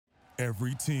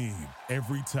Every team,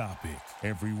 every topic,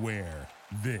 everywhere.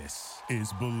 This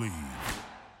is Believe.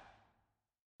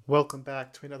 Welcome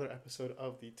back to another episode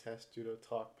of the Testudo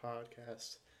Talk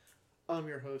podcast. I'm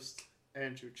your host,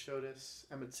 Andrew Chodas.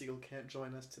 Emmett Siegel can't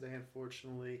join us today,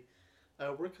 unfortunately.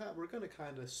 We're going to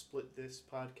kind of split this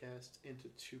podcast into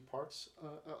two parts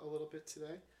a little bit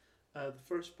today. The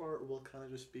first part will kind of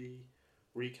just be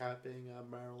recapping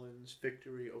Maryland's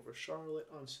victory over Charlotte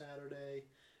on Saturday.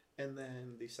 And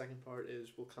then the second part is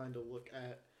we'll kind of look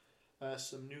at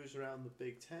some news around the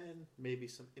Big Ten, maybe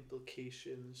some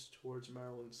implications towards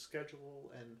Maryland's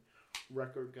schedule and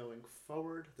record going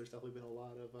forward. There's definitely been a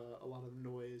lot of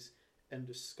noise and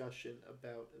discussion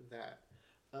about that.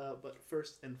 But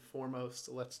first and foremost,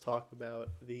 let's talk about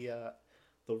the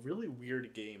really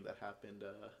weird game that happened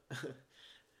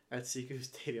at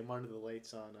Seacoast Stadium under the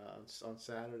lights on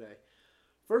Saturday.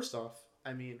 First off,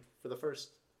 I mean, for the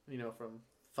first, from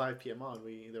 5 p.m. on,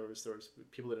 there was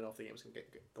people that didn't know if the game was going to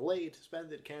get delayed,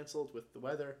 suspended, canceled with the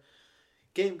weather.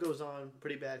 Game goes on,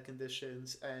 pretty bad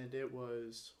conditions, and it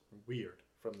was weird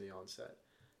from the onset.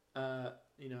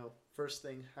 First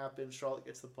thing happens, Charlotte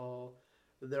gets the ball.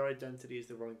 Their identity is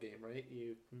the run game, right?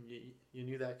 You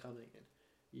knew that coming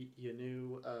in. You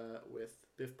knew with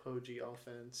Biff Poggi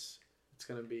offense, it's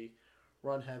going to be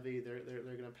run heavy. They're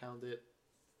going to pound it,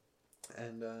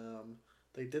 and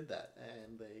they did that,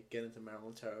 and they get into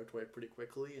Maryland territory pretty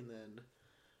quickly, and then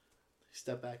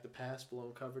step back to pass,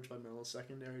 blown coverage by Maryland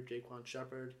secondary. Jaquan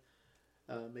Shepard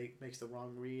makes the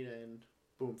wrong read, and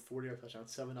boom, 40-yard touchdown,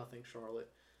 7-0 Charlotte.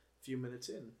 A few minutes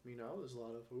in, there's a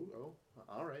lot of,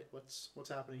 all right, what's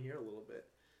happening here a little bit.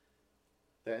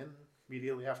 Then,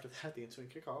 immediately after that, the ensuing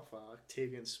kickoff,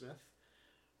 Tavian Smith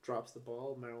drops the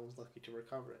ball. Maryland's lucky to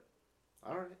recover it.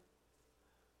 All right.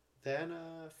 Then,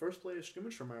 first play of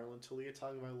scrimmage for Maryland, Taulia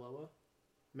Tagovailoa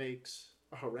makes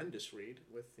a horrendous read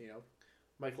with,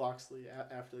 Mike Locksley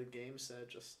after the game said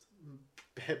just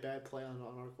bad play on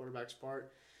our quarterback's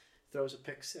part. Throws a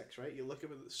pick six, right? You look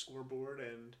at the scoreboard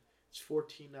and it's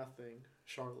 14-0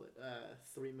 Charlotte,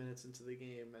 3 minutes into the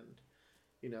game. And,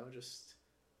 just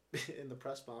in the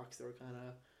press box, there were kind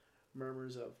of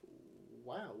murmurs of,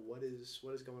 wow, what is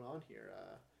going on here?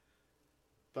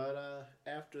 But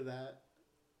after that,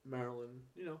 Maryland,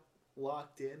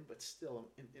 locked in, but still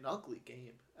an ugly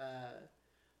game.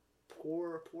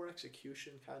 Poor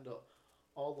execution, kind of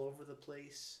all over the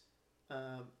place.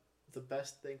 The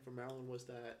best thing for Maryland was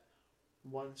that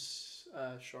once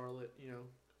Charlotte,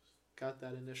 got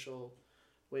that initial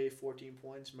wave, 14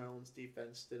 points, Maryland's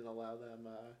defense didn't allow them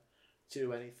to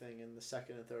do anything in the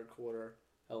second and third quarter,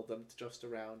 held them to just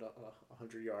around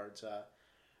 100 yards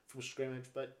from scrimmage.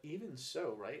 But even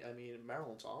so, right, I mean,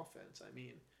 Maryland's offense,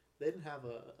 they didn't have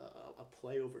a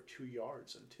play over 2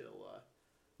 yards until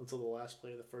the last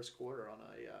play of the first quarter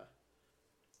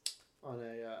on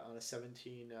a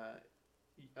 17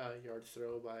 yard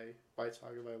throw by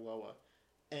Tagovailoa.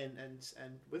 And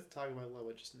with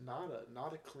Tagovailoa, just not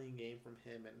a clean game from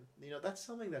him, and that's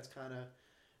something that's kind of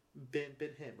been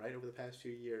him, right, over the past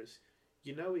few years.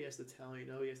 He has the talent,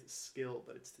 he has the skill,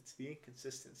 but it's the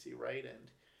inconsistency, right?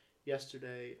 And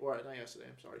Saturday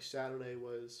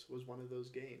was one of those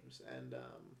games, and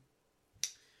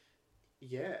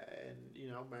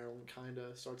Maryland kind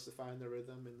of starts to find their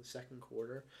rhythm in the second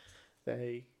quarter.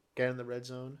 They get in the red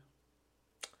zone,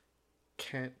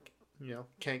 can't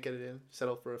get it in,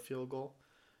 settle for a field goal.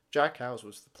 Jack Howes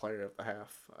was the player of the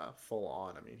half, full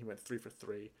on. He went 3 for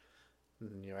 3.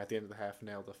 And, at the end of the half,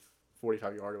 nailed a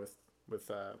 45-yarder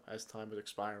with as time was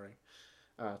expiring,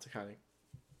 to kind of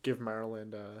give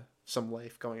Maryland some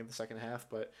life going into the second half.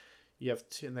 But you have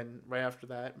and then right after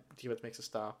that, defense makes a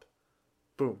stop.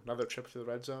 Boom, another trip to the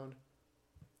red zone.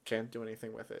 Can't do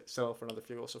anything with it. Settle for another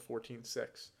field goal, so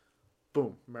 14-6.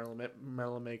 Boom,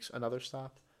 Maryland makes another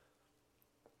stop.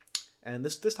 And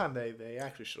this time they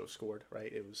actually should have scored,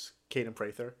 right? It was Caden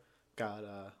Prather got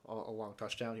a long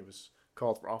touchdown. He was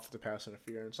called for offensive pass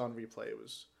interference. On replay, it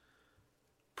was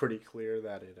pretty clear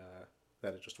that it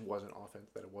just wasn't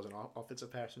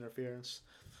offensive pass interference.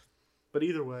 But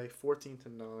either way,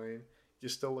 14-9. You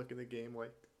still look at the game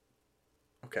like,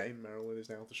 okay, Maryland is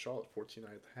now with the Charlotte 14-9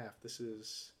 at the half. This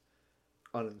is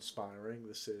uninspiring.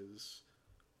 This is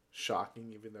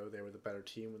shocking, even though they were the better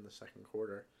team in the second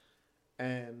quarter.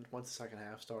 And once the second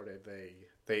half started,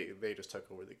 they just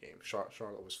took over the game.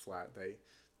 Charlotte was flat.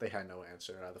 They had no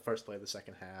answer. The first play of the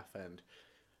second half, and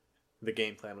the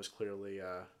game plan was clearly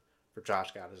for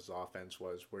Josh Gaddis' offense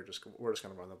was we're just going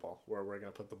to run the ball. We're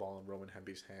going to put the ball in Roman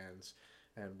Hemby's hands,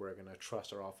 and we're going to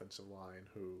trust our offensive line,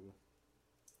 who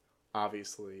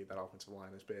obviously that offensive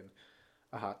line has been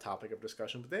a hot topic of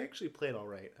discussion, but they actually played all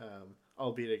right,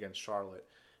 albeit against Charlotte.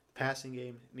 The passing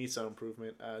game needs some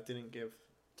improvement. Didn't give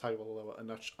Tagovailoa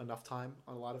enough time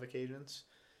on a lot of occasions,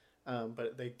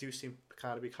 but they do seem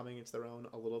kind of be coming into their own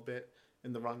a little bit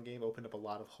in the run game. Opened up a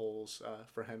lot of holes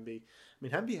for Hemby. I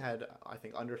mean, Hemby had, I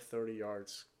think, under 30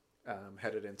 yards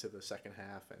headed into the second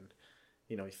half, and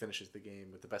he finishes the game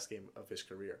with the best game of his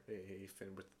career. He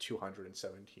finished with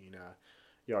 217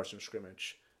 yards from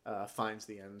scrimmage, finds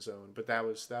the end zone. But that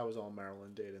was all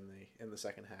Maryland did in the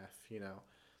second half.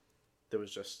 It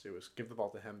was give the ball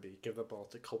to Hemby, give the ball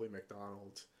to Colby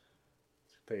McDonald.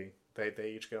 They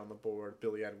each get on the board.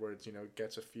 Billy Edwards,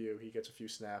 gets a few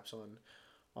snaps on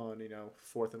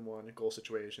 4th and 1 goal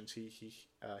situations.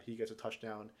 He gets a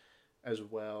touchdown as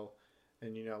well.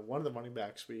 And one of the running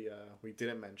backs we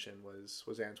didn't mention was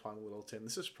Antoine Littleton.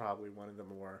 This is probably one of the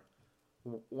more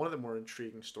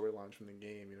intriguing storylines from the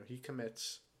game. He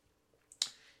commits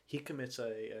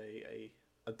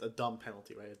a dumb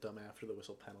penalty, right? A dumb after the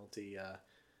whistle penalty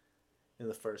in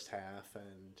the first half,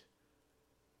 and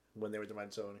when they were in the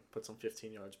red zone, puts them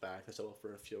 15 yards back. They settle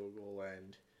for a field goal,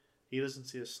 and he doesn't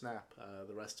see a snap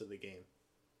the rest of the game.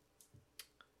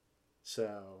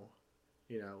 So,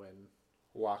 and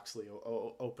Loxley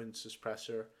opens his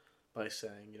presser by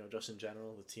saying, just in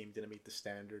general, the team didn't meet the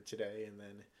standard today, and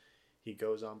then he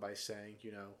goes on by saying,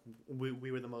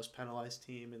 we were the most penalized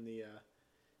team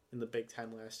in the Big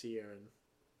Ten last year, and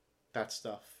that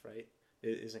stuff, right,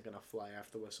 it isn't gonna fly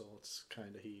after the whistle. It's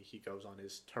kind of he goes on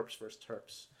his Terps versus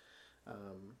Terps,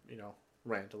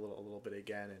 rant a little bit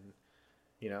again, and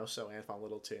so Antoine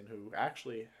Littleton, who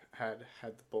actually had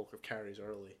the bulk of carries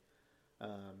early,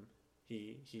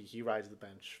 he rides the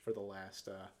bench for the last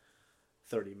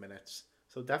 30 minutes.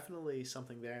 So definitely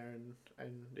something there,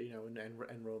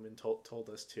 and Roman told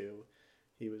us too.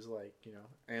 He was like,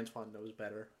 Antoine knows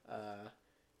better.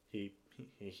 He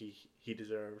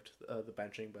deserved the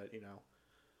benching, but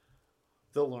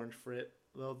they'll learn for it.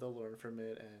 They'll learn from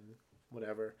it and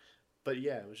whatever. But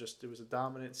yeah, it was a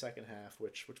dominant second half,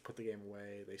 which put the game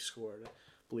away. They scored, I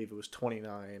believe it was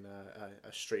 29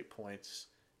 straight points.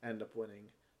 End up winning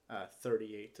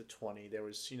 38-20. There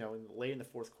was late in the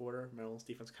fourth quarter, Maryland's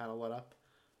defense kind of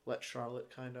let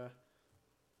Charlotte kind of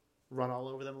run all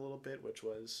over them a little bit, which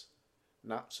was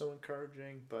not so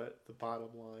encouraging. But the bottom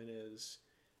line is,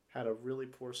 had a really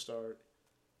poor start.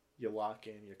 You lock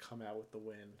in, you come out with the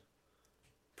win.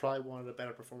 Probably wanted a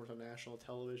better performance on national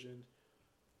television,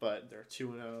 but they're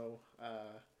 2-0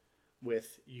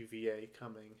 with UVA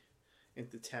coming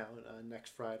into town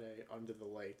next Friday under the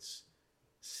lights.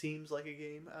 Seems like a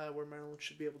game where Maryland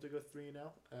should be able to go 3-0.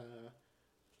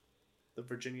 The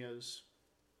Virginia's,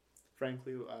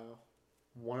 frankly,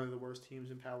 one of the worst teams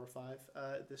in Power 5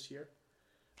 this year.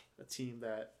 A team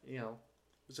that,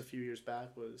 was a few years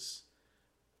back, was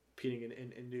competing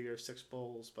in New Year's Six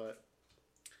Bowls, but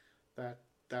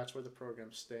that's where the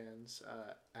program stands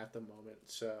at the moment.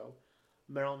 So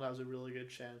Maryland has a really good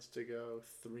chance to go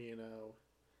 3-0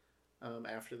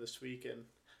 after this week, and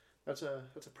that's a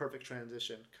perfect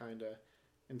transition kind of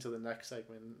into the next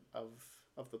segment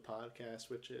of the podcast,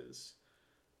 which is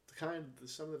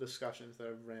some of the discussions that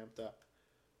have ramped up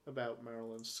about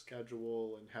Maryland's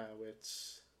schedule and how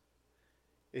it's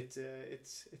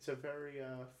a very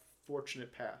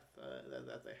fortunate path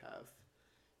that they have.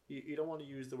 You don't want to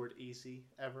use the word easy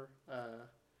ever,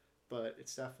 but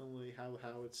it's definitely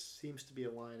how it seems to be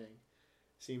aligning.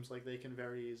 Seems like they can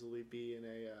very easily be in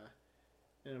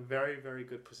a very, very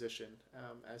good position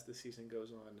as the season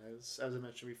goes on. As I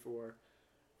mentioned before,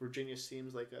 Virginia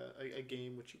seems like a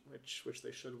game which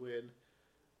they should win,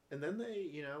 and then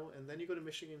you go to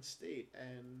Michigan State,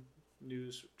 and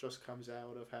news just comes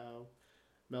out of how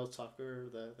Mel Tucker,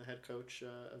 the head coach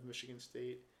of Michigan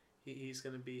State, he's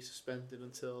going to be suspended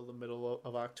until the middle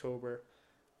of October,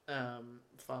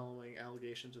 following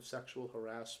allegations of sexual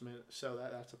harassment. So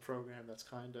that's a program that's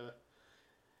kind of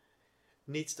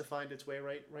needs to find its way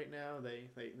right now. They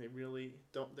really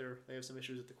don't. They have some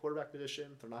issues at the quarterback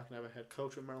position. They're not going to have a head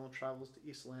coach when Maryland travels to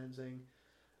East Lansing.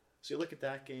 So you look at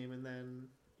that game, and then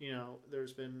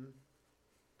there's been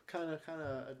kind of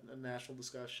a national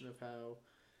discussion of how,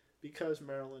 because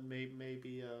Maryland may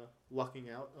be lucking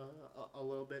out a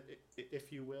little bit,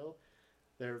 if you will.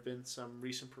 There have been some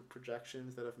recent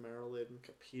projections that have Maryland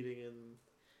competing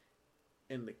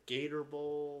in the Gator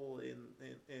Bowl,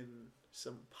 in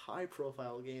some high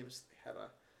profile games. They had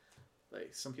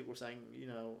some people were saying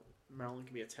Maryland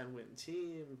can be a 10-win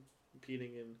team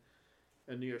competing in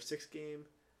a New Year's Six game.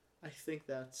 I think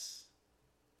that's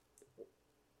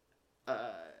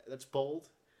bold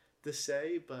to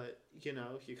say, but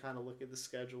you kind of look at the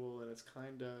schedule, and it's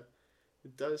kind of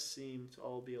it does seem to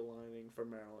all be aligning for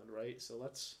Maryland, right? So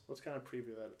let's kind of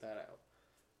preview that out.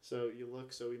 So you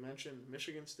look. So we mentioned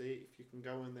Michigan State. If you can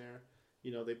go in there,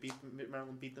 they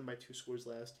Maryland beat them by 2 scores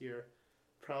last year.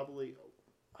 Probably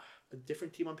a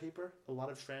different team on paper. A lot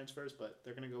of transfers, but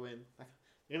they're gonna go in.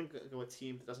 They're gonna go a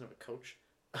team that doesn't have a coach.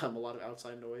 A lot of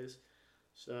outside noise.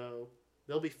 So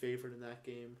they'll be favored in that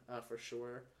game for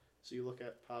sure. So you look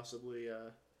at possibly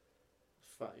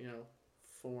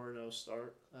 4-0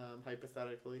 start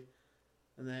hypothetically,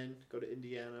 and then go to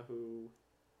Indiana, who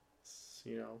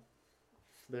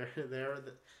they're in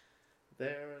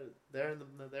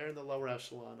the lower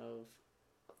echelon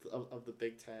of the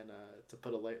Big Ten, to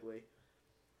put it lightly.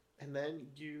 And then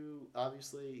you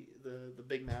obviously the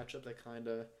big matchup that kind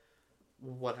of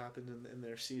what happened in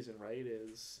their season, right,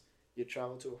 is you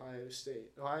travel to Ohio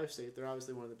State. Ohio State, they're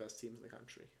obviously one of the best teams in the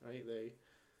country, right?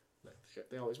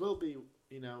 They always will be,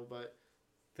 but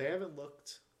they haven't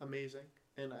looked amazing.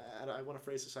 And I want to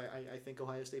phrase this. I think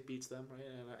Ohio State beats them, right?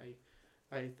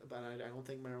 And I don't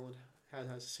think Maryland has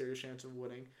a serious chance of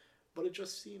winning. But it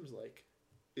just seems like,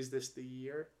 is this the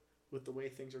year with the way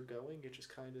things are going? It just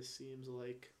kind of seems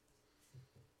like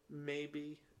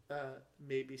maybe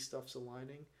stuff's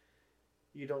aligning.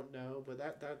 You don't know, but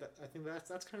that I think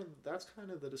that's kind of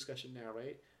the discussion now,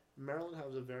 right? Maryland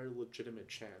has a very legitimate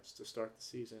chance to start the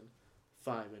season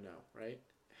 5-0, right?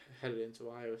 Headed into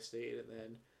Iowa State, and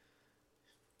then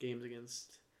games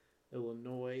against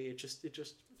Illinois. It just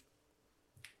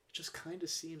kind of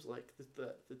seems like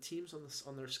the teams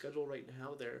on their schedule right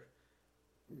now, they're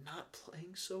not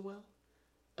playing so well.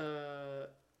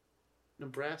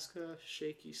 Nebraska,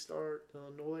 shaky start.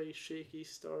 Illinois, shaky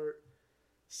start.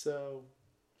 So,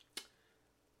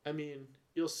 I mean,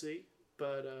 you'll see,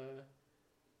 but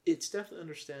it's definitely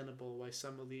understandable why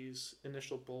some of these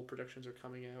initial bowl predictions are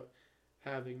coming out,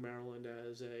 having Maryland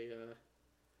as a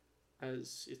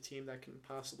team that can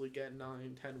possibly get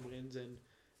 9-10 wins and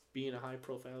be in a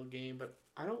high-profile game. But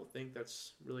I don't think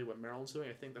that's really what Maryland's doing.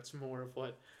 I think that's more of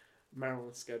what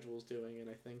Maryland's schedule is doing, and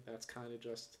I think that's kind of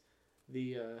just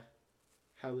the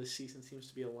how this season seems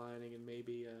to be aligning, and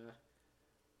maybe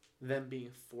them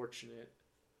being fortunate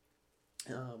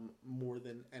more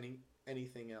than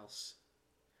anything else.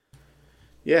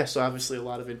 Yeah, so obviously a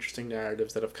lot of interesting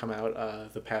narratives that have come out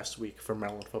the past week from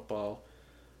Maryland football.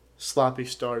 Sloppy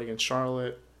start against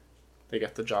Charlotte. They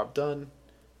got the job done.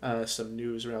 Some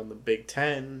news around the Big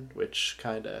Ten, which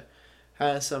kind of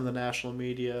has some of the national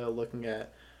media looking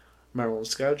at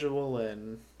Maryland's schedule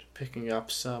and picking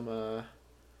up some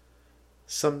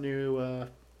new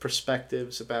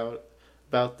perspectives about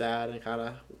that, and kind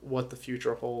of what the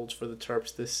future holds for the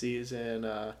Terps this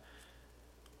season,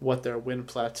 what their win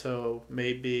plateau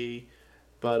may be.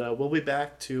 But we'll be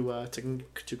back to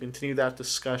continue that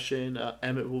discussion.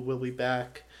 Emmett will be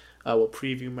back. We'll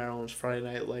preview Maryland's Friday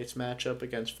Night Lights matchup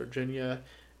against Virginia,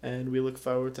 and we look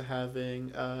forward to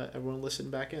having everyone listen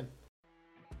back in.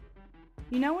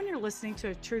 You know when you're listening to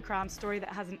a true crime story that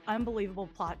has an unbelievable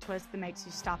plot twist that makes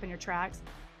you stop in your tracks?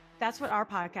 That's what our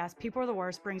podcast, People Are the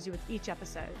Worst, brings you with each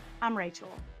episode. I'm Rachel.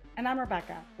 And I'm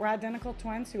Rebecca. We're identical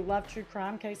twins who love true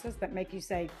crime cases that make you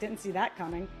say, didn't see that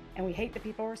coming, and we hate the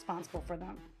people responsible for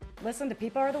them. Listen to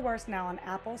People Are the Worst now on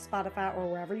Apple, Spotify, or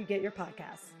wherever you get your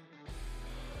podcasts.